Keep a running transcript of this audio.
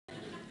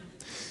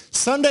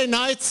Sunday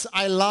nights,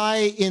 I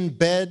lie in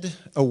bed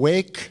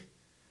awake,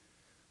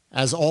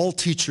 as all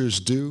teachers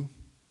do,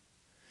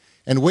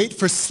 and wait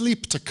for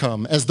sleep to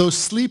come, as though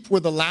sleep were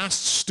the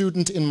last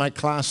student in my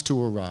class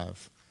to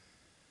arrive.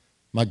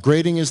 My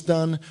grading is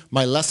done,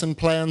 my lesson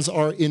plans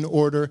are in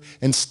order,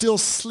 and still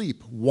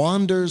sleep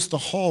wanders the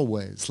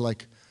hallways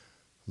like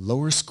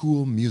lower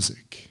school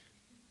music.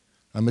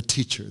 I'm a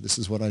teacher. This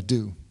is what I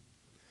do.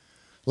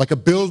 Like a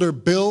builder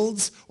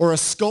builds or a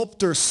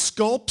sculptor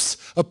sculpts,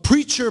 a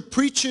preacher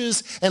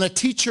preaches and a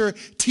teacher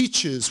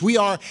teaches. We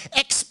are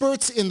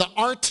experts in the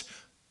art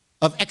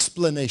of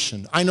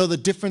explanation. I know the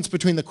difference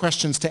between the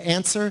questions to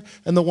answer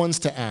and the ones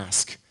to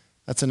ask.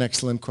 That's an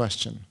excellent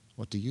question.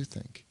 What do you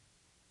think?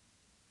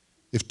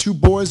 If two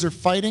boys are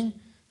fighting,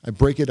 I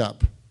break it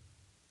up.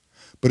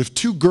 But if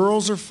two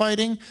girls are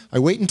fighting, I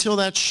wait until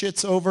that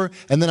shit's over,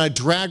 and then I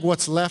drag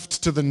what's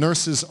left to the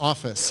nurse's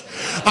office.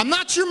 I'm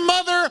not your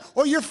mother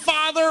or your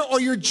father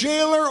or your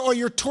jailer or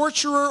your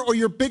torturer or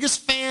your biggest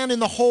fan in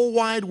the whole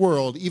wide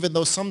world, even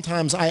though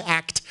sometimes I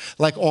act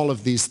like all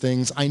of these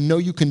things. I know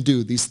you can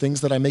do these things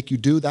that I make you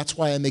do. That's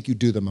why I make you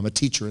do them. I'm a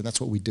teacher, and that's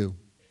what we do.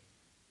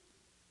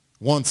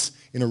 Once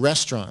in a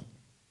restaurant,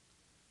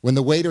 when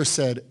the waiter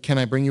said, "Can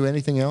I bring you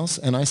anything else?"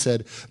 And I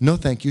said, "No,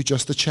 thank you,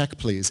 just the check,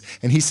 please."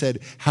 And he said,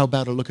 "How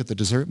about a look at the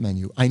dessert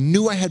menu?" I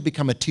knew I had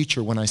become a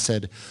teacher when I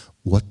said,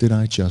 "What did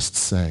I just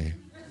say?"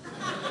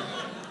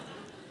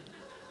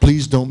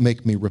 Please don't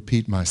make me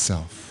repeat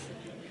myself.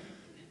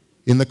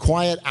 In the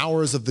quiet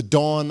hours of the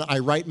dawn, I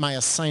write my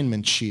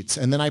assignment sheets,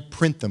 and then I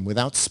print them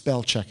without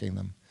spell checking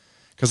them.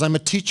 Because I'm a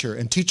teacher,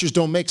 and teachers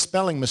don't make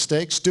spelling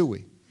mistakes, do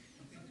we?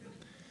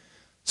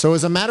 So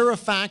as a matter of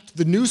fact,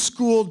 the new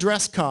school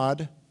dress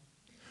code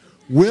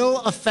will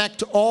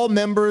affect all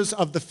members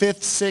of the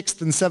 5th,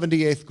 6th, and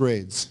 78th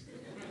grades.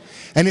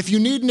 And if you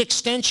need an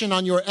extension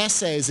on your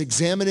essays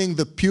examining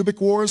the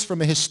pubic wars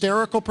from a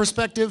hysterical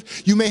perspective,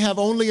 you may have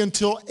only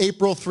until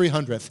April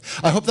 300th.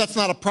 I hope that's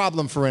not a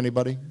problem for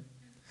anybody.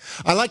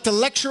 I like to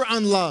lecture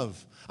on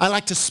love. I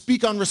like to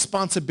speak on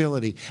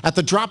responsibility. At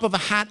the drop of a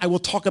hat, I will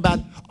talk about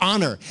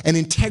honor and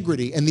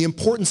integrity and the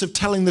importance of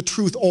telling the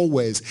truth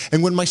always.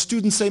 And when my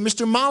students say,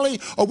 "Mr.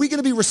 Mali, are we going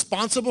to be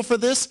responsible for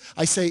this?"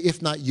 I say,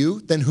 "If not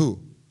you, then who?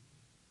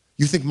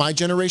 You think my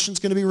generation's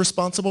going to be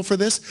responsible for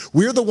this?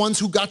 We're the ones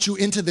who got you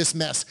into this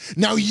mess.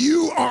 Now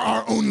you are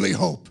our only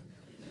hope."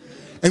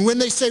 And when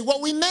they say, "What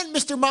we meant,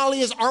 Mr.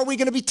 Mali, is are we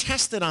going to be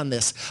tested on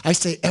this?" I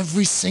say,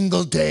 "Every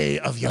single day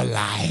of your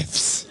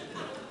lives."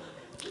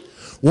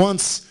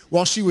 Once,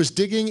 while she was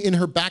digging in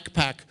her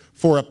backpack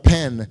for a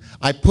pen,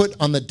 I put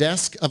on the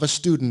desk of a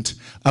student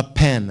a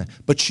pen,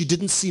 but she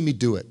didn't see me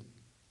do it.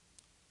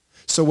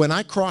 So when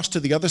I crossed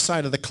to the other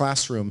side of the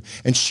classroom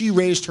and she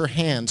raised her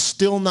hand,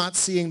 still not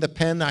seeing the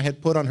pen I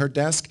had put on her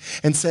desk,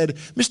 and said,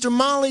 "Mr.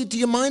 Mali, do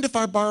you mind if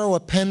I borrow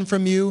a pen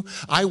from you?"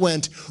 I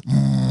went,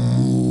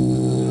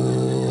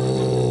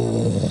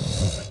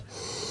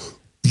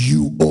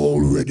 "You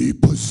already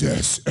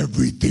possess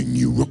everything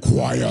you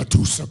require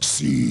to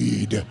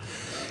succeed,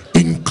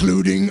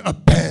 including a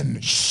pen."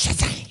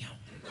 Shazam!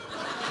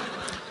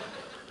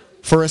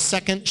 For a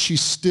second, she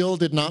still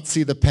did not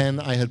see the pen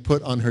I had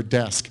put on her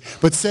desk,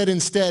 but said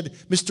instead,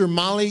 "Mr.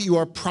 Mali, you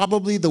are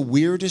probably the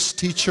weirdest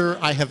teacher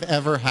I have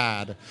ever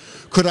had.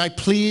 Could I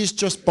please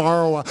just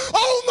borrow a..."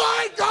 Oh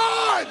my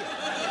God!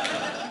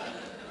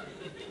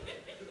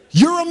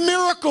 You're a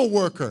miracle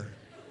worker.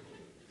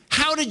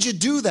 How did you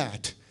do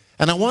that?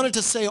 And I wanted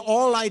to say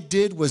all I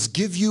did was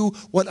give you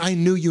what I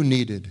knew you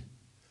needed.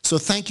 So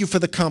thank you for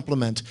the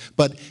compliment,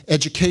 but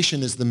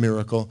education is the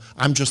miracle.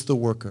 I'm just the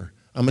worker.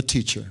 I'm a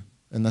teacher,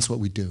 and that's what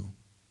we do.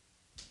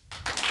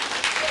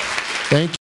 Thank you.